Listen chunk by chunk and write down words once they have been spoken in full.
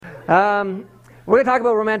We're going to talk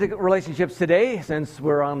about romantic relationships today, since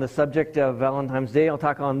we're on the subject of Valentine's Day. I'll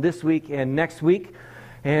talk on this week and next week.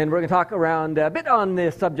 And we're going to talk around a bit on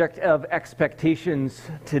the subject of expectations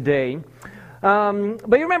today.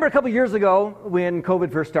 But you remember a couple years ago when COVID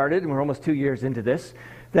first started, and we're almost 2 years into this,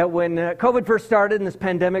 that when COVID first started and this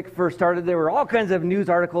pandemic first started, there were all kinds of news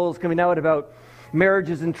articles coming out about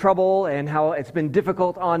marriages in trouble and how it's been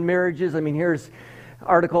difficult on marriages. I mean, here's an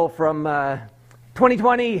article from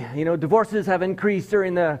 2020, divorces have increased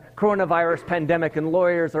during the coronavirus pandemic and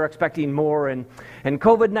lawyers are expecting more, and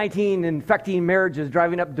COVID-19 infecting marriages,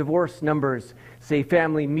 driving up divorce numbers, say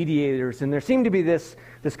family mediators. And there seemed to be this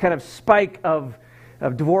kind of spike of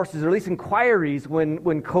divorces, or at least inquiries, when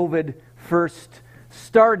COVID first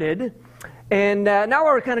started. And now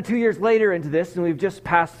we're kind of 2 years later into this, and we've just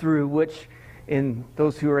passed through, which in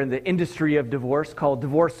those who are in the industry of divorce, called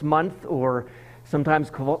Divorce Month, or sometimes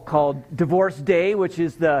called Divorce Day, which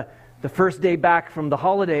is the first day back from the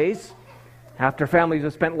holidays. After families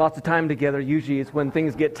have spent lots of time together, usually it's when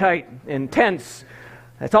things get tight and tense.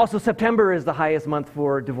 It's also September is the highest month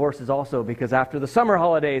for divorces also, because after the summer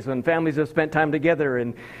holidays, when families have spent time together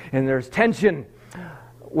and there's tension.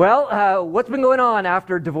 Well, what's been going on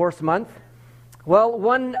after Divorce Month? Well,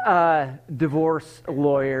 one divorce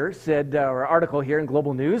lawyer said, or article here in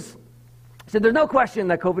Global News, said there's no question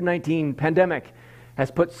that COVID-19 pandemic has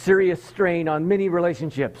put serious strain on many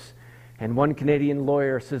relationships. And one Canadian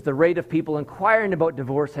lawyer says the rate of people inquiring about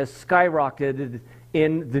divorce has skyrocketed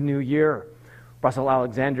in the new year. Russell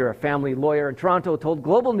Alexander, a family lawyer in Toronto, told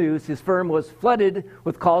Global News his firm was flooded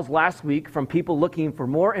with calls last week from people looking for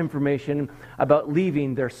more information about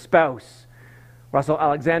leaving their spouse. Russell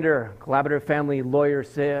Alexander, collaborative family lawyer,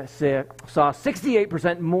 saw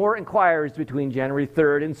 68% more inquiries between January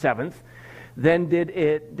 3rd and 7th than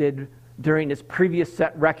did during its previous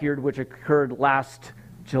set record, which occurred last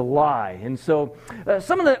July. And so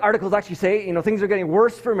some of the articles actually say, things are getting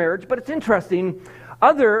worse for marriage, but it's interesting.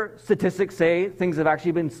 Other statistics say things have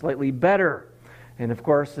actually been slightly better. And of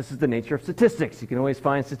course, this is the nature of statistics. You can always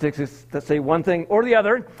find statistics that say one thing or the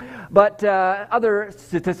other. But other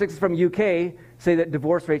statistics from UK say that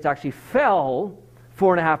divorce rates actually fell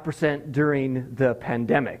 4.5% during the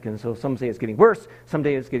pandemic. And so some say it's getting worse, some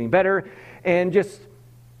say it's getting better. And just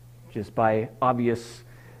by obvious,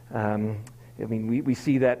 we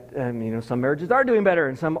see that some marriages are doing better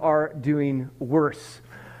and some are doing worse.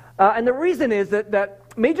 And the reason is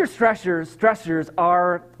that major stressors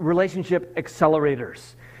are relationship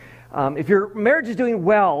accelerators. If your marriage is doing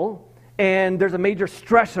well and there's a major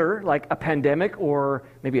stressor like a pandemic or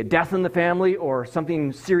maybe a death in the family or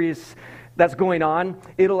something serious that's going on,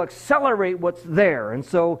 it'll accelerate what's there. And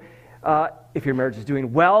so if your marriage is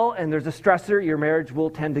doing well and there's a stressor, your marriage will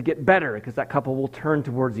tend to get better because that couple will turn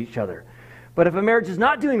towards each other. But if a marriage is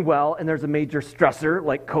not doing well and there's a major stressor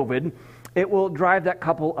like COVID, it will drive that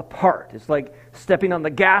couple apart. It's like stepping on the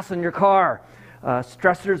gas in your car.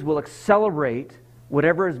 Stressors will accelerate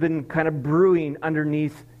whatever has been kind of brewing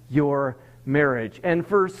underneath your marriage. And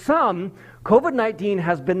for some, COVID-19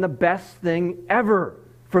 has been the best thing ever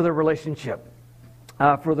for their relationship,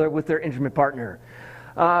 with their intimate partner.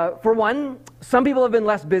 For one, some people have been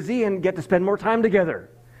less busy and get to spend more time together.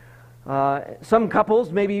 Some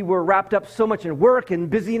couples maybe were wrapped up so much in work and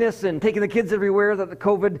busyness and taking the kids everywhere that the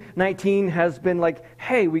COVID-19 has been like,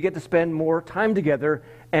 hey, we get to spend more time together,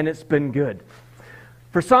 and it's been good.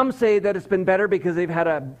 For some say that it's been better because they've had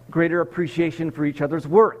a greater appreciation for each other's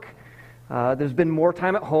work. There's been more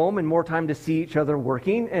time at home and more time to see each other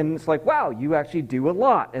working, and it's like, wow, you actually do a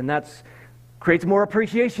lot, and that creates more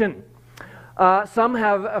appreciation. Some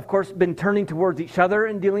have, of course, been turning towards each other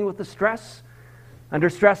and dealing with the stress. Under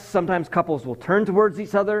stress, sometimes couples will turn towards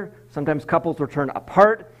each other, sometimes couples will turn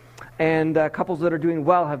apart, and couples that are doing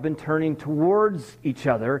well have been turning towards each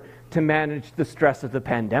other to manage the stress of the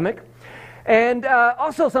pandemic. And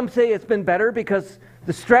also some say it's been better because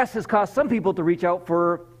the stress has caused some people to reach out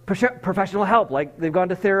for professional help, like they've gone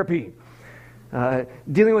to therapy.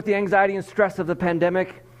 Dealing with the anxiety and stress of the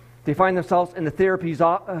pandemic, they find themselves in the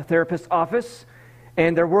therapist's office,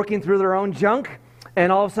 and they're working through their own junk.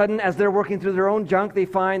 And all of a sudden, as they're working through their own junk, they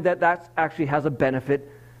find that actually has a benefit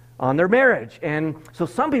on their marriage. And so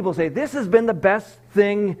some people say, this has been the best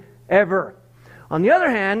thing ever. On the other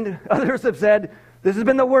hand, others have said, this has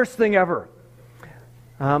been the worst thing ever.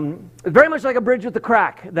 Very much like a bridge with a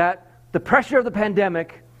crack, that the pressure of the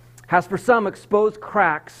pandemic has for some exposed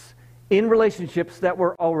cracks in relationships that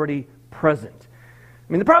were already present.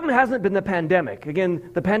 I mean, the problem hasn't been the pandemic.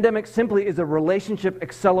 Again, the pandemic simply is a relationship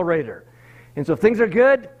accelerator. And so if things are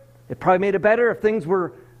good, it probably made it better. If things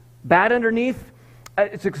were bad underneath,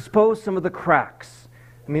 it's exposed some of the cracks.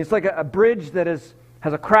 I mean, it's like a bridge that has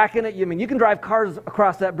a crack in it. I mean, you can drive cars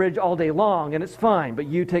across that bridge all day long, and it's fine. But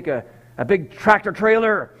you take a big tractor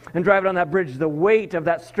trailer and drive it on that bridge, the weight of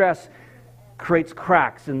that stress creates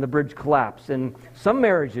cracks and the bridge collapses. And some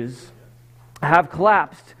marriages have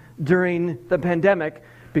collapsed during the pandemic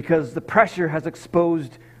because the pressure has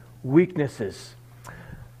exposed weaknesses.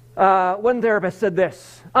 One therapist said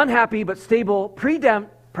this: unhappy but stable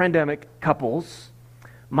pre-pandemic couples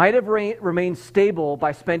might have remained stable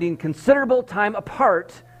by spending considerable time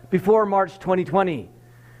apart before March 2020.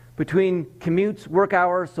 Between commutes, work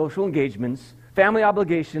hours, social engagements, family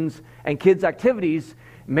obligations, and kids' activities,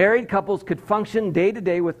 married couples could function day to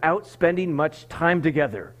day without spending much time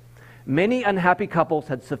together. Many unhappy couples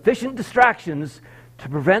had sufficient distractions to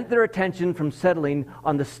prevent their attention from settling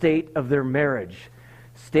on the state of their marriage.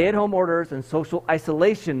 Stay-at-home orders and social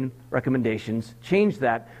isolation recommendations changed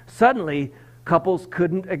that. Suddenly, couples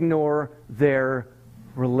couldn't ignore their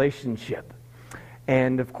relationship.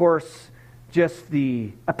 And of course, just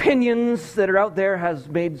the opinions that are out there has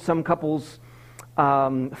made some couples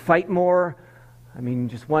fight more. I mean,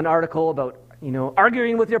 just one article about,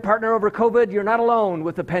 arguing with your partner over COVID. You're not alone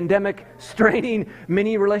with the pandemic straining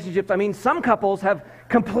many relationships. I mean, some couples have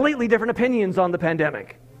completely different opinions on the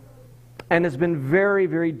pandemic. And it's been very,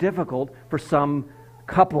 very difficult for some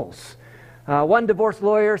couples. One divorce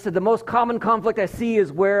lawyer said the most common conflict I see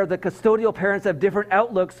is where the custodial parents have different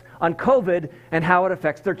outlooks on COVID and how it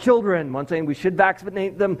affects their children. One saying we should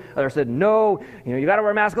vaccinate them. Other said no, you got to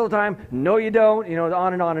wear a mask all the time. No, you don't.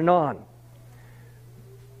 On and on and on.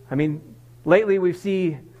 I mean, lately we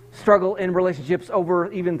see struggle in relationships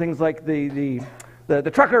over even things like the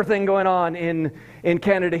trucker thing going on in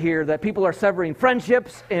Canada here, that people are severing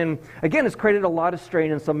friendships. And again, it's created a lot of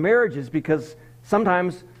strain in some marriages because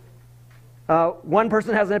sometimes one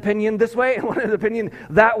person has an opinion this way and one has an opinion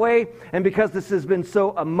that way. And because this has been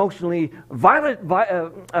so emotionally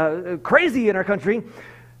violent, crazy in our country,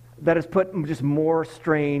 that has put just more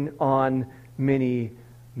strain on many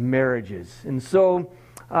marriages. And so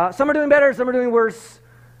some are doing better, some are doing worse.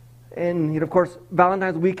 And, of course,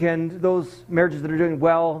 Valentine's weekend, those marriages that are doing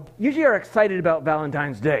well usually are excited about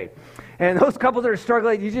Valentine's Day. And those couples that are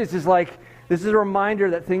struggling, usually it's just like, this is a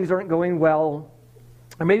reminder that things aren't going well.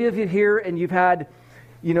 Or maybe if you're here and you've had,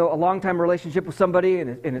 a long-time relationship with somebody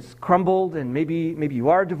and it's crumbled, and maybe you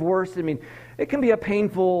are divorced. I mean, it can be a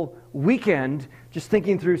painful weekend just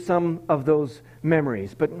thinking through some of those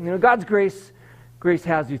memories. But, God's grace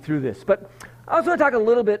has you through this. But I also want to talk a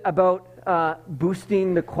little bit about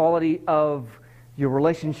boosting the quality of your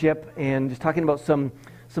relationship, and just talking about some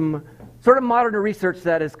sort of modern research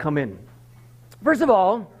that has come in. First of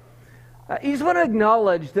all, you just want to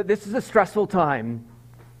acknowledge that this is a stressful time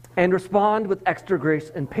and respond with extra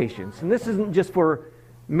grace and patience. And this isn't just for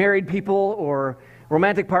married people or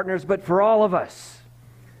romantic partners, but for all of us.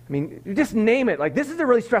 I mean, you just name it. Like, this is a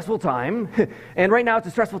really stressful time, and right now it's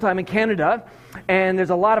a stressful time in Canada, and there's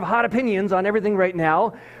a lot of hot opinions on everything right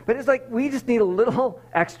now, but it's like we just need a little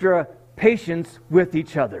extra patience with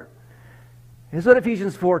each other. Here's what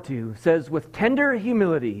Ephesians 4:2 says: with tender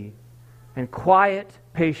humility and quiet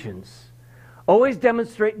patience, always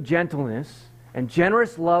demonstrate gentleness and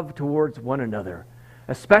generous love towards one another,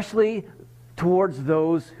 especially towards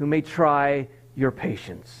those who may try your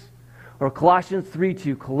patience. Or Colossians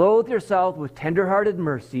 3:2, clothe yourself with tender-hearted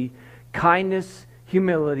mercy, kindness,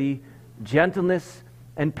 humility, gentleness,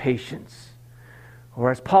 and patience.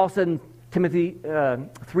 Or as Paul said in Timothy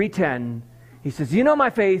 3:10, he says, you know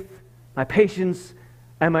my faith, my patience,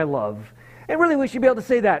 and my love. And really we should be able to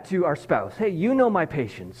say that to our spouse. Hey, you know my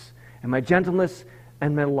patience, and my gentleness,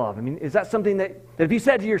 and my love. I mean, is that something that if you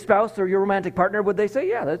said to your spouse or your romantic partner, would they say,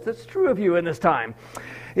 yeah, that's true of you in this time?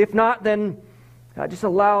 If not, then just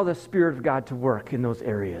allow the Spirit of God to work in those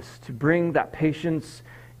areas, to bring that patience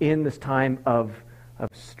in this time of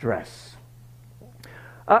stress.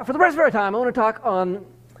 For the rest of our time, I want to talk on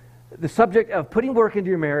the subject of putting work into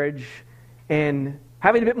your marriage and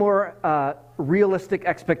having a bit more realistic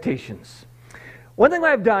expectations. One thing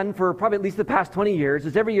I've done for probably at least the past 20 years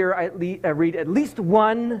is every year I read at least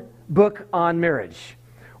one book on marriage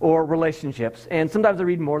or relationships, and sometimes I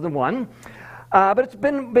read more than one. But it's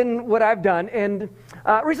been what I've done. And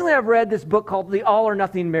recently I've read this book called The All or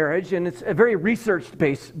Nothing Marriage, and it's a very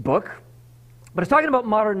research-based book. But it's talking about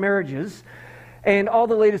modern marriages and all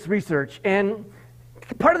the latest research. And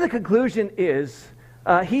part of the conclusion is,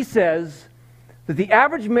 he says that the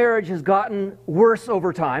average marriage has gotten worse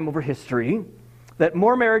over time, over history, that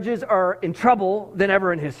more marriages are in trouble than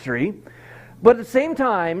ever in history. But at the same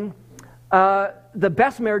time, the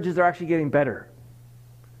best marriages are actually getting better.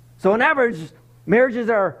 So on average, marriages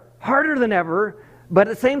are harder than ever, But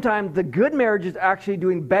at the same time, the good marriage is actually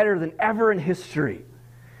doing better than ever in history.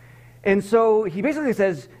 And so he basically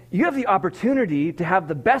says, you have the opportunity to have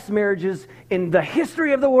the best marriages in the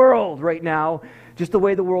history of the world right now, just the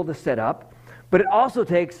way the world is set up. But it also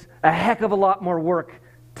takes a heck of a lot more work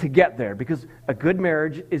to get there, because a good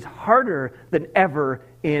marriage is harder than ever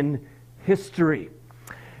in history.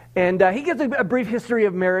 And he gives a brief history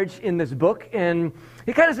of marriage in this book, and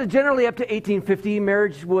he kind of says generally up to 1850,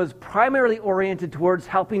 marriage was primarily oriented towards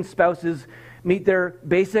helping spouses meet their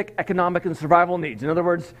basic economic and survival needs. In other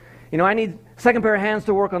words, I need a second pair of hands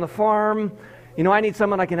to work on the farm. I need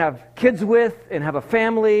someone I can have kids with and have a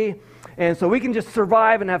family. And so we can just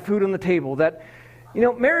survive and have food on the table. That,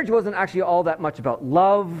 marriage wasn't actually all that much about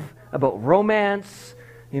love, about romance,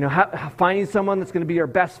 finding someone that's going to be your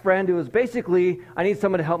best friend. It was basically, I need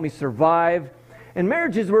someone to help me survive. And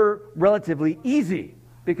marriages were relatively easy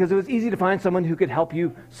because it was easy to find someone who could help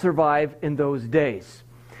you survive in those days.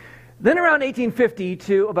 Then around 1850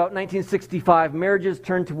 to about 1965, marriages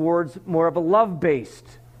turned towards more of a love-based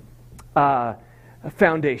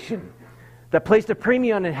foundation that placed a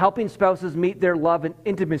premium in helping spouses meet their love and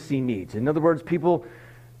intimacy needs. In other words, people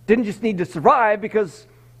didn't just need to survive because,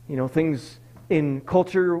 things in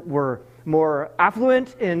culture were more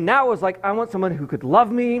affluent, and now it was like, I want someone who could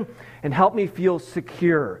love me and help me feel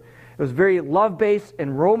secure. It was very love-based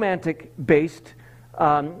and romantic-based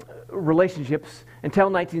relationships until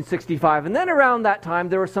 1965. And then around that time,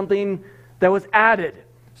 there was something that was added.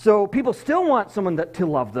 So people still want someone to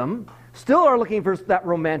love them, still are looking for that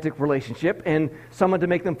romantic relationship and someone to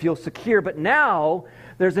make them feel secure. But now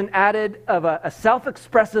there's an added of a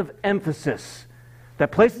self-expressive emphasis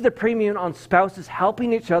that places a premium on spouses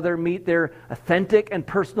helping each other meet their authentic and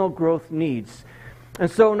personal growth needs. And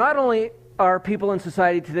so not only are people in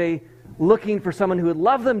society today looking for someone who would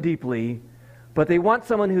love them deeply, but they want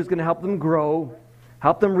someone who's going to help them grow,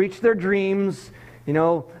 help them reach their dreams.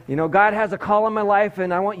 God has a call on my life,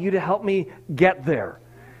 and I want you to help me get there.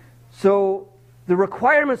 So the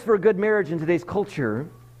requirements for a good marriage in today's culture,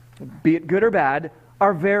 be it good or bad,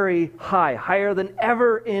 are very high, higher than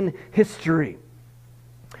ever in history.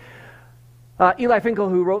 Eli Finkel,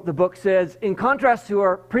 who wrote the book, says, in contrast to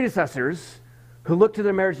our predecessors who looked to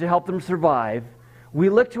their marriage to help them survive, we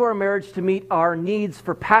look to our marriage to meet our needs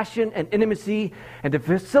for passion and intimacy and to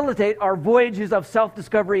facilitate our voyages of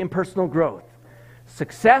self-discovery and personal growth.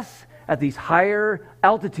 Success at these higher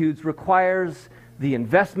altitudes requires the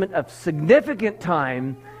investment of significant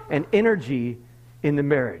time and energy in the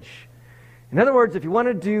marriage. In other words, if you want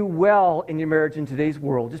to do well in your marriage in today's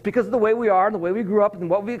world, just because of the way we are and the way we grew up and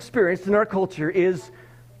what we experienced in our culture, it's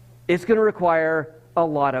going to require a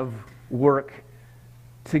lot of work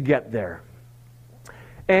to get there.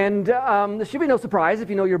 And there should be no surprise if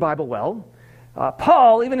you know your Bible well.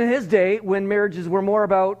 Paul, even in his day, when marriages were more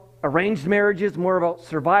about arranged marriages, more about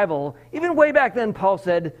survival, even way back then, Paul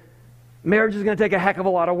said, marriage is going to take a heck of a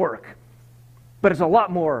lot of work. But it's a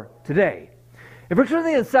lot more today. In 1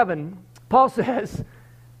 Corinthians 7, Paul says,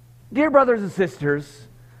 dear brothers and sisters,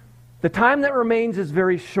 the time that remains is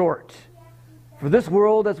very short. For this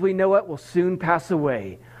world as we know it will soon pass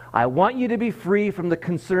away. I want you to be free from the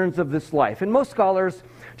concerns of this life. And most scholars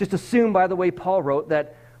just assume, by the way Paul wrote,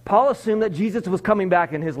 that Paul assumed that Jesus was coming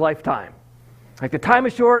back in his lifetime. Like the time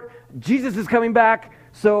is short, Jesus is coming back.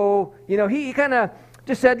 So, he kind of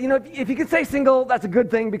just said, if you could stay single, that's a good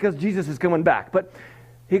thing because Jesus is coming back. But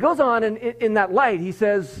he goes on, and in that light, he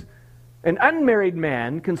says, an unmarried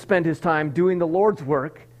man can spend his time doing the Lord's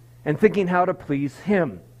work and thinking how to please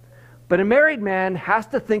him. But a married man has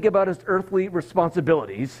to think about his earthly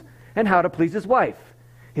responsibilities and how to please his wife.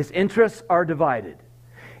 His interests are divided.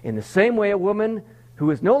 In the same way, a woman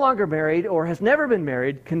who is no longer married or has never been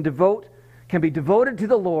married can be devoted to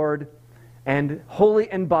the Lord and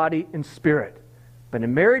holy in body and spirit. But a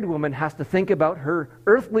married woman has to think about her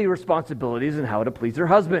earthly responsibilities and how to please her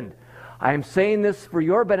husband. I am saying this for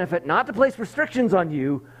your benefit, not to place restrictions on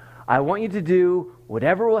you. I want you to do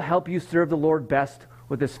whatever will help you serve the Lord best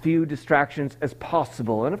with as few distractions as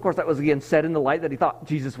possible. And of course, that was again said in the light that he thought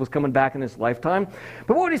Jesus was coming back in his lifetime.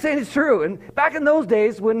 But what he's saying is true. And back in those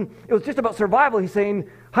days when it was just about survival, he's saying,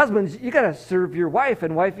 husbands, you got to serve your wife,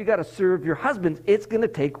 and wife, you got to serve your husband. It's going to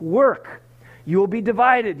take work. You will be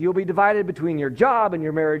divided. You'll be divided between your job and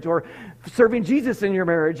your marriage or serving Jesus in your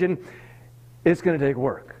marriage, and it's going to take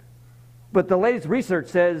work. But the latest research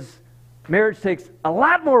says marriage takes a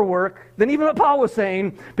lot more work than even what Paul was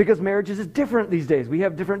saying, because marriage is different these days. We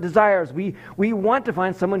have different desires. We want to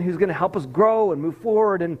find someone who's going to help us grow and move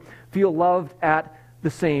forward and feel loved at the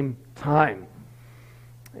same time.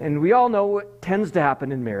 And we all know what tends to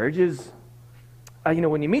happen in marriage is,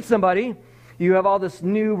 when you meet somebody, you have all this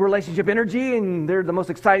new relationship energy, and they're the most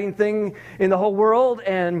exciting thing in the whole world,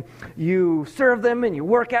 and you serve them, and you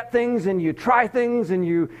work at things, and you try things, and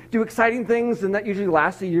you do exciting things, and that usually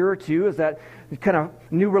lasts a year or two as that kind of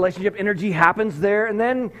new relationship energy happens there. And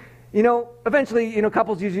then, eventually,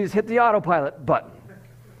 couples usually just hit the autopilot button.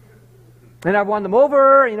 And I've won them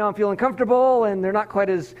over, I'm feeling comfortable, and they're not quite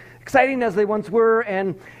as exciting as they once were,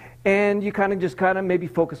 and you kind of maybe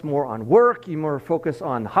focus more on work, you more focus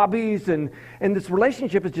on hobbies, and this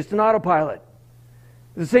relationship is just an autopilot.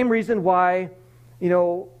 The same reason why,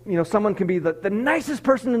 someone can be the nicest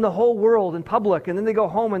person in the whole world in public, and then they go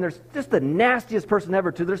home and they're just the nastiest person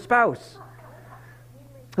ever to their spouse.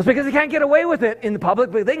 It's because they can't get away with it in the public,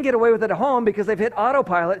 but they can get away with it at home because they've hit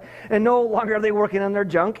autopilot, and no longer are they working on their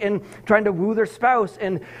junk and trying to woo their spouse.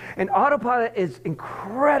 And autopilot is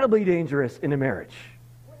incredibly dangerous in a marriage,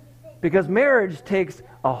 because marriage takes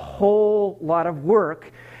a whole lot of work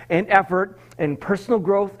and effort and personal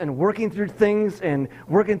growth and working through things and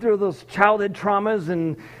working through those childhood traumas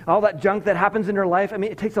and all that junk that happens in your life. I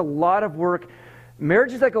mean, it takes a lot of work.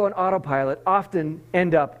 Marriages that go on autopilot often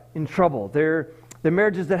end up in trouble. They're the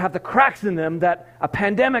marriages that have the cracks in them that a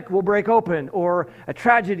pandemic will break open, or a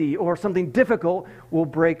tragedy or something difficult will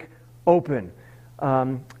break open.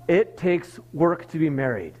 It takes work to be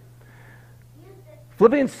married.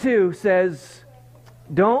 Philippians 2 says,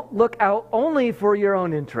 don't look out only for your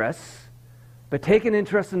own interests, but take an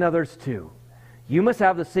interest in others too. You must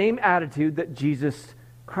have the same attitude that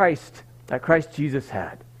Christ Jesus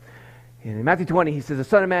had. In Matthew 20, he says, the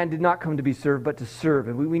Son of Man did not come to be served, but to serve.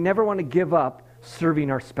 And we never want to give up serving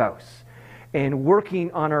our spouse and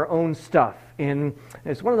working on our own stuff. And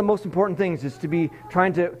it's one of the most important things is to be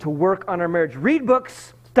trying to work on our marriage. Read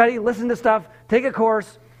books, study, listen to stuff, take a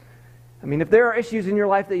course. I mean, if there are issues in your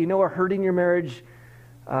life that you know are hurting your marriage,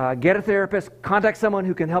 get a therapist, contact someone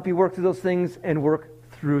who can help you work through those things and work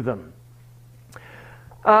through them.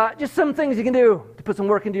 Just some things you can do to put some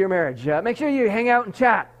work into your marriage. Make sure you hang out and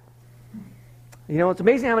chat. It's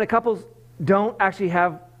amazing how many couples don't actually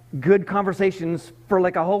have good conversations for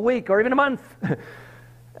like a whole week or even a month.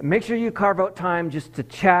 Make sure you carve out time just to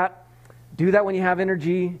chat. Do that when you have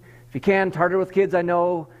energy. If you can, it's harder with kids, I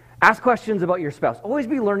know. Ask questions about your spouse. Always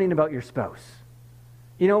be learning about your spouse.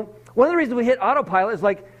 One of the reasons we hit autopilot is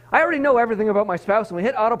like, I already know everything about my spouse, and we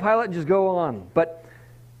hit autopilot and just go on. But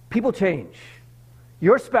people change.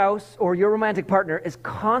 Your spouse or your romantic partner is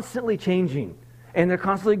constantly changing, and they're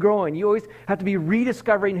constantly growing. You always have to be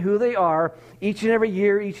rediscovering who they are each and every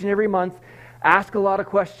year, each and every month. Ask a lot of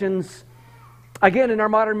questions. Again, in our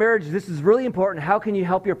modern marriage, this is really important. How can you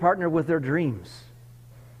help your partner with their dreams?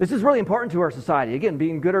 This is really important to our society. Again,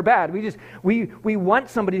 being good or bad. We want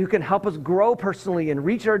somebody who can help us grow personally and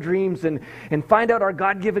reach our dreams and find out our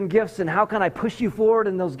God-given gifts and how can I push you forward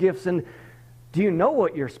in those gifts. And do you know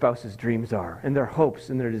what your spouse's dreams are and their hopes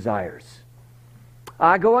and their desires?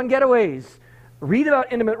 Go on getaways. Read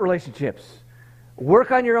about intimate relationships. Work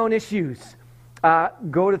on your own issues.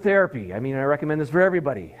 Go to therapy. I recommend this for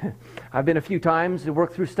everybody. I've been a few times to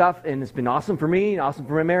work through stuff, and it's been awesome for me, awesome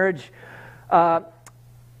for my marriage.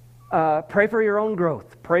 Pray for your own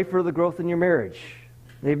growth. Pray for the growth in your marriage.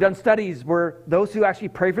 They've done studies where those who actually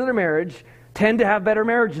pray for their marriage tend to have better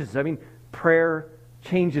marriages. Prayer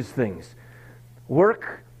changes things.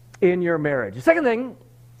 Work in your marriage. The second thing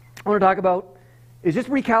I want to talk about is just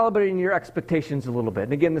recalibrating your expectations a little bit.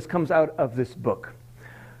 And again, this comes out of this book.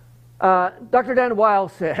 Dr. Dan Weil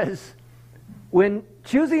says, when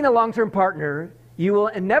choosing a long-term partner, you will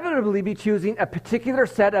inevitably be choosing a particular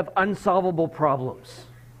set of unsolvable problems.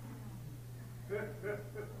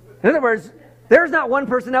 In other words, there's not one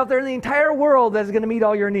person out there in the entire world that's going to meet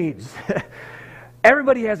all your needs.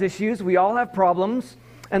 Everybody has issues. We all have problems.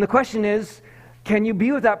 And the question is, can you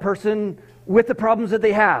be with that person with the problems that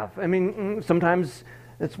they have? Sometimes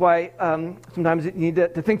that's why sometimes you need to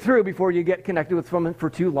think through before you get connected with someone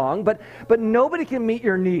for too long. But nobody can meet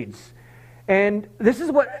your needs. And this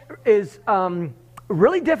is what is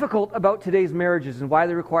really difficult about today's marriages and why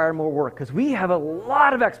they require more work. Because we have a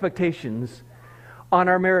lot of expectations on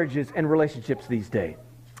our marriages and relationships these days.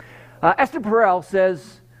 Esther Perel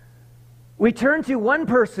says, we turn to one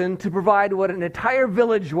person to provide what an entire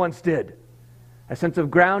village once did, a sense of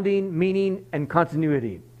grounding, meaning, and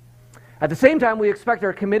continuity. At the same time, we expect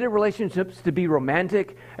our committed relationships to be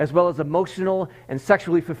romantic as well as emotional and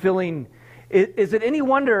sexually fulfilling. Is it any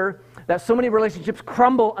wonder that so many relationships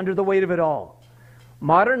crumble under the weight of it all?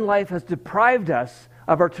 Modern life has deprived us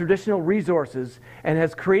of our traditional resources and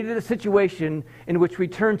has created a situation in which we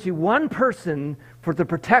turn to one person for the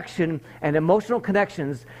protection and emotional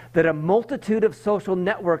connections that a multitude of social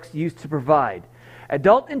networks used to provide.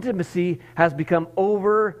 adult intimacy has become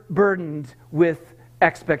overburdened with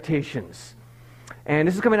expectations. And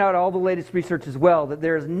this is coming out of all the latest research as well, that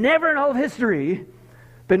there has never in all of history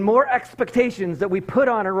been more expectations that we put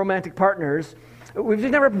on our romantic partners. We've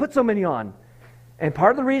just never put so many on. And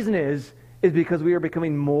part of the reason is because we are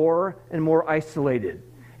becoming more and more isolated.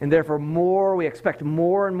 And therefore we expect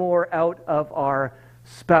more and more out of our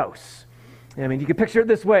spouse. I mean, you can picture it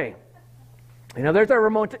this way. You know, there's our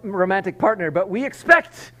romantic partner, but we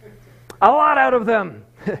expect a lot out of them.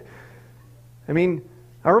 I mean,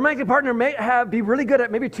 our romantic partner may be really good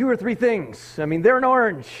at maybe 2 or 3 things. I mean, they're an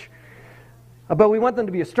orange. But we want them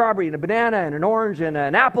to be a strawberry and a banana and an orange and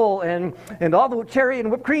an apple and all the cherry and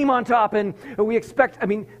whipped cream on top. And we expect, I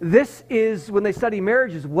mean, this is, when they study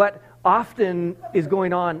marriages, what often is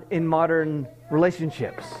going on in modern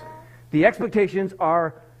relationships. The expectations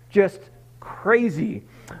are just crazy.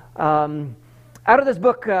 Out of this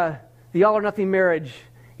book, The All or Nothing Marriage,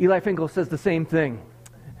 Eli Finkel says the same thing.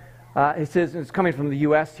 It says, it's coming from the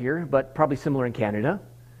U.S. here, but probably similar in Canada.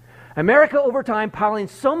 America, over time, piling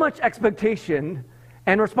so much expectation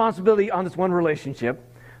and responsibility on this one relationship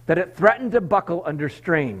that it threatened to buckle under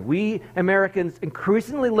strain. We Americans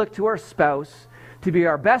increasingly look to our spouse to be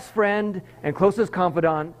our best friend and closest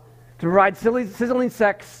confidant, to provide sizzling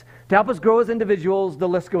sex, to help us grow as individuals. The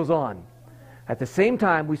list goes on. At the same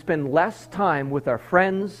time, we spend less time with our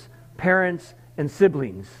friends, parents, and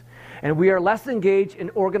siblings, and we are less engaged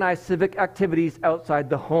in organized civic activities outside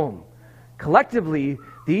the home. Collectively,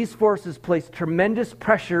 these forces place tremendous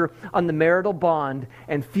pressure on the marital bond,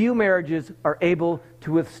 and few marriages are able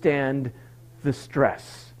to withstand the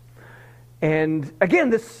stress. And again,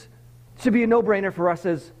 this should be a no-brainer for us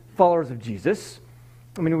as followers of Jesus.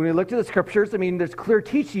 I mean, when we look to the scriptures, I mean, there's clear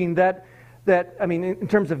teaching that I mean, in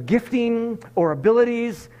terms of gifting or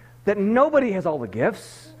abilities, that nobody has all the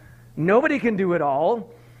gifts. Nobody can do it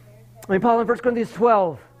all. I mean, Paul in 1 Corinthians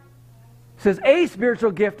 12 says, a spiritual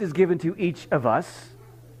gift is given to each of us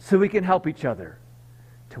so we can help each other.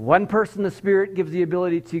 To one person, the Spirit gives the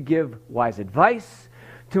ability to give wise advice.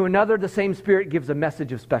 To another, the same Spirit gives a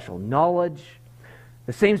message of special knowledge.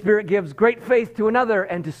 The same Spirit gives great faith to another,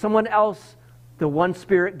 and to someone else, the one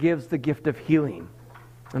Spirit gives the gift of healing.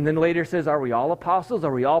 And then later says, are we all apostles?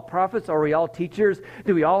 Are we all prophets? Are we all teachers?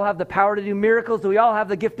 Do we all have the power to do miracles? Do we all have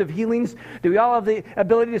the gift of healings? Do we all have the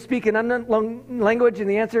ability to speak an unknown language? And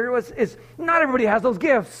the answer is not everybody has those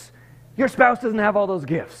gifts. Your spouse doesn't have all those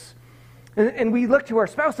gifts. And we look to our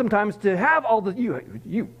spouse sometimes to have all the,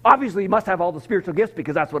 you obviously must have all the spiritual gifts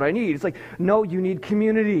because that's what I need. It's like, no, you need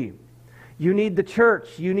community. You need the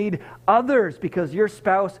church. You need others because your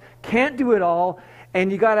spouse can't do it all. And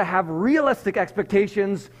you got to have realistic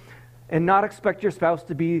expectations and not expect your spouse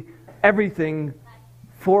to be everything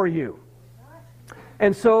for you.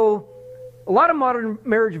 And so a lot of modern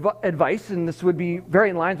marriage advice, and this would be very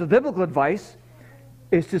in line with biblical advice,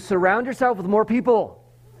 is to surround yourself with more people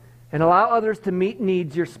and allow others to meet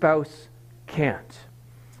needs your spouse can't.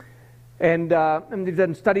 And they've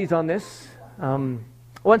done studies on this.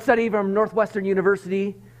 One study from Northwestern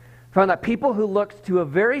University found that people who looked to a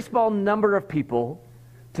very small number of people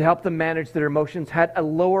to help them manage their emotions had a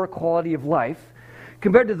lower quality of life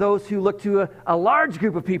compared to those who looked to a large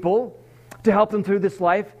group of people to help them through this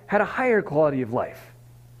life had a higher quality of life.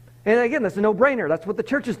 And again, that's a no-brainer. That's what the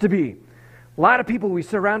church is to be. A lot of people, we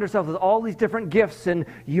surround ourselves with all these different gifts, and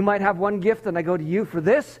you might have one gift and I go to you for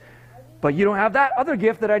this, but you don't have that other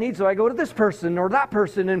gift that I need, so I go to this person or that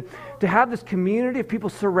person, and to have this community of people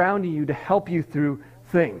surrounding you to help you through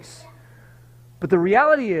things. But the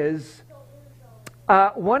reality is,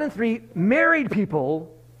 1 in 3 married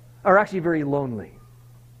people are actually very lonely.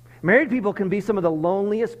 Married people can be some of the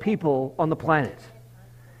loneliest people on the planet.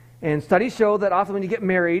 And studies show that often when you get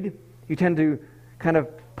married, you tend to kind of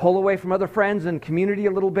pull away from other friends and community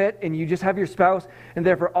a little bit, and you just have your spouse, and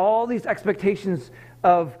therefore all these expectations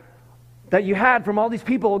that you had from all these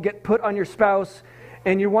people get put on your spouse,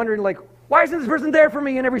 and you're wondering, like, why isn't this person there for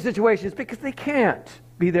me in every situation? It's because they can't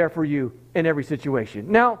be there for you in every situation.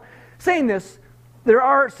 Now, saying this, there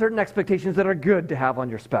are certain expectations that are good to have on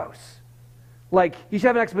your spouse. Like, you should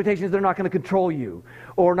have an expectation that they're not going to control you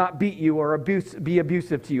or not beat you or be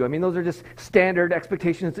abusive to you. I mean, those are just standard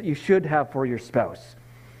expectations that you should have for your spouse.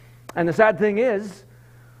 And the sad thing is,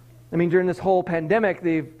 I mean, during this whole pandemic,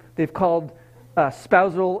 they've called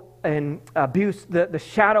spousal and abuse the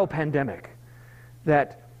shadow pandemic.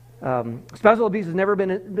 That spousal abuse has never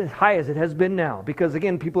been as high as it has been now because,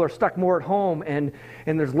 again, people are stuck more at home and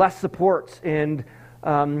there's less support, and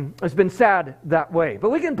it's been sad that way.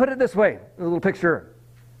 But we can put it this way, a little picture.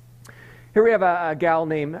 Here we have a gal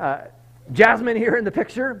named Jasmine here in the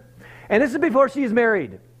picture, And this is before she is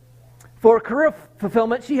married. For career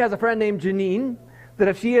fulfillment, she has a friend named Janine, that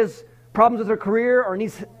if she has problems with her career or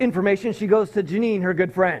needs information, she goes to Janine, her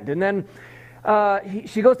good friend. And then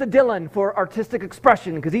she goes to Dylan for artistic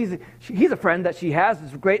expression, because he's a friend that she has,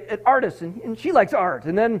 is great at artists, and she likes art.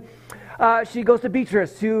 And then she goes to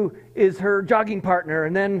Beatrice, who is her jogging partner.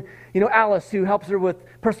 And then, Alice, who helps her with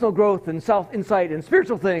personal growth and self-insight and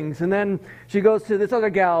spiritual things. And then she goes to this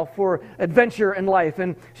other gal for adventure in life.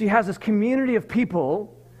 And she has this community of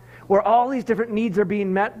people where all these different needs are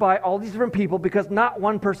being met by all these different people, because not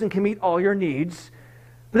one person can meet all your needs.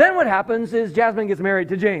 But then what happens is Jasmine gets married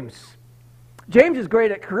to James. James is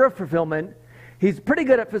great at career fulfillment. He's pretty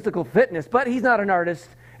good at physical fitness, but he's not an artist.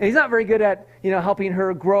 And he's not very good at, helping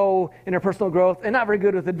her grow in her personal growth, and not very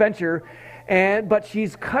good with adventure. But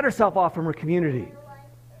she's cut herself off from her community.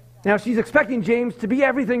 Now, she's expecting James to be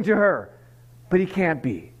everything to her, but he can't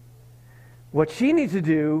be. What she needs to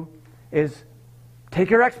do is take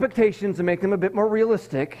her expectations and make them a bit more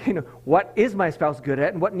realistic. What is my spouse good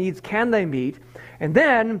at, and what needs can they meet? And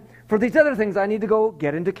then, for these other things, I need to go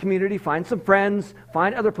get into community, find some friends,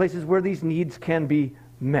 find other places where these needs can be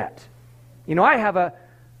met. I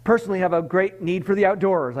personally have a great need for the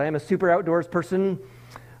outdoors. I am a super outdoors person.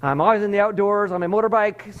 I'm always in the outdoors, on my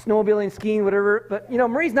motorbike, snowmobiling, skiing, whatever. But,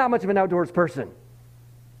 Marie's not much of an outdoors person.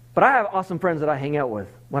 But I have awesome friends that I hang out with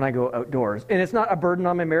when I go outdoors. And it's not a burden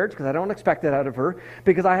on my marriage, because I don't expect that out of her,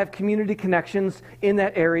 because I have community connections in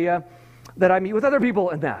that area that I meet with other people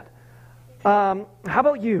in that. How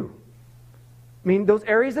about you? Those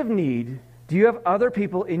areas of need, do you have other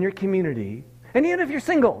people in your community? And even if you're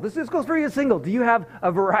single, this goes for you single, do you have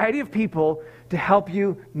a variety of people to help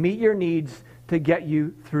you meet your needs to get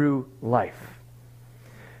you through life?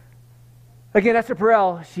 Again, Esther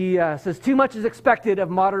Perel, she says, too much is expected of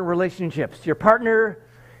modern relationships. Your partner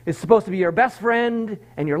is supposed to be your best friend,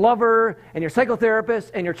 and your lover, and your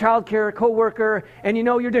psychotherapist, and your childcare co-worker, and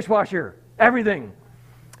your dishwasher, everything.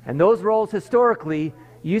 And those roles historically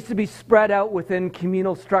used to be spread out within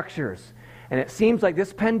communal structures. And it seems like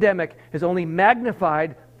this pandemic has only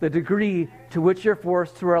magnified the degree to which you're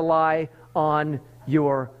forced to rely on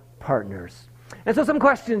your partners. And so some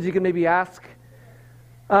questions you can maybe ask.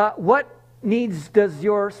 What needs does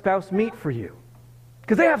your spouse meet for you?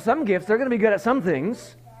 Because they have some gifts. They're going to be good at some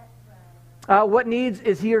things. What needs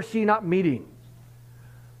is he or she not meeting?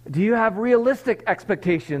 Do you have realistic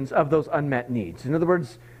expectations of those unmet needs? In other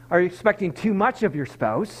words, are you expecting too much of your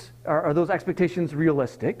spouse? Are those expectations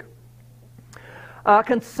realistic?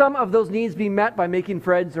 Can some of those needs be met by making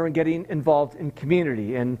friends or getting involved in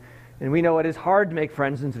community? And we know it is hard to make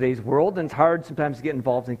friends in today's world, and it's hard sometimes to get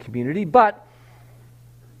involved in community, but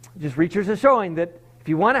just research is showing that if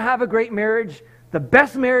you want to have a great marriage, the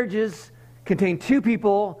best marriages contain two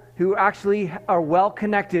people who actually are well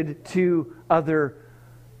connected to other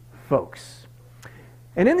folks.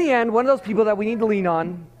 And in the end, one of those people that we need to lean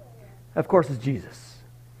on, of course, is Jesus.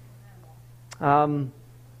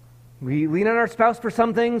 We lean on our spouse for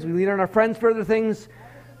some things, we lean on our friends for other things,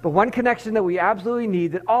 but one connection that we absolutely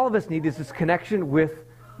need, that all of us need, is this connection with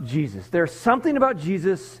Jesus. There's something about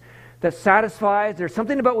Jesus that satisfies. There's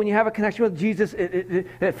something about when you have a connection with Jesus,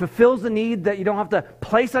 it fulfills the need that you don't have to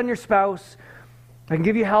place on your spouse. I can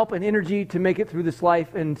give you help and energy to make it through this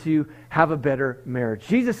life and to have a better marriage.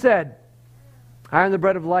 Jesus said, I am the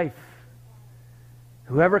bread of life.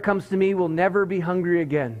 Whoever comes to me will never be hungry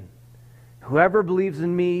again. Whoever believes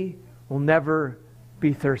in me will never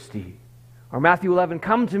be thirsty. Or Matthew 11,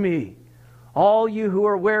 come to me, all you who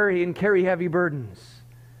are weary and carry heavy burdens,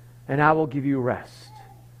 and I will give you rest.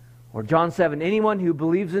 Or John 7, anyone who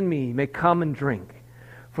believes in me may come and drink.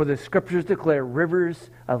 For the scriptures declare rivers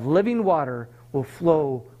of living water will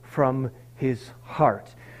flow from his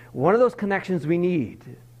heart. One of those connections we need,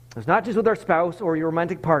 it's not just with our spouse or your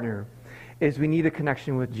romantic partner, is we need a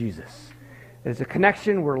connection with Jesus. It's a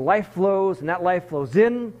connection where life flows, and that life flows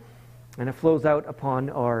in, and it flows out upon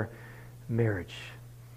our marriage.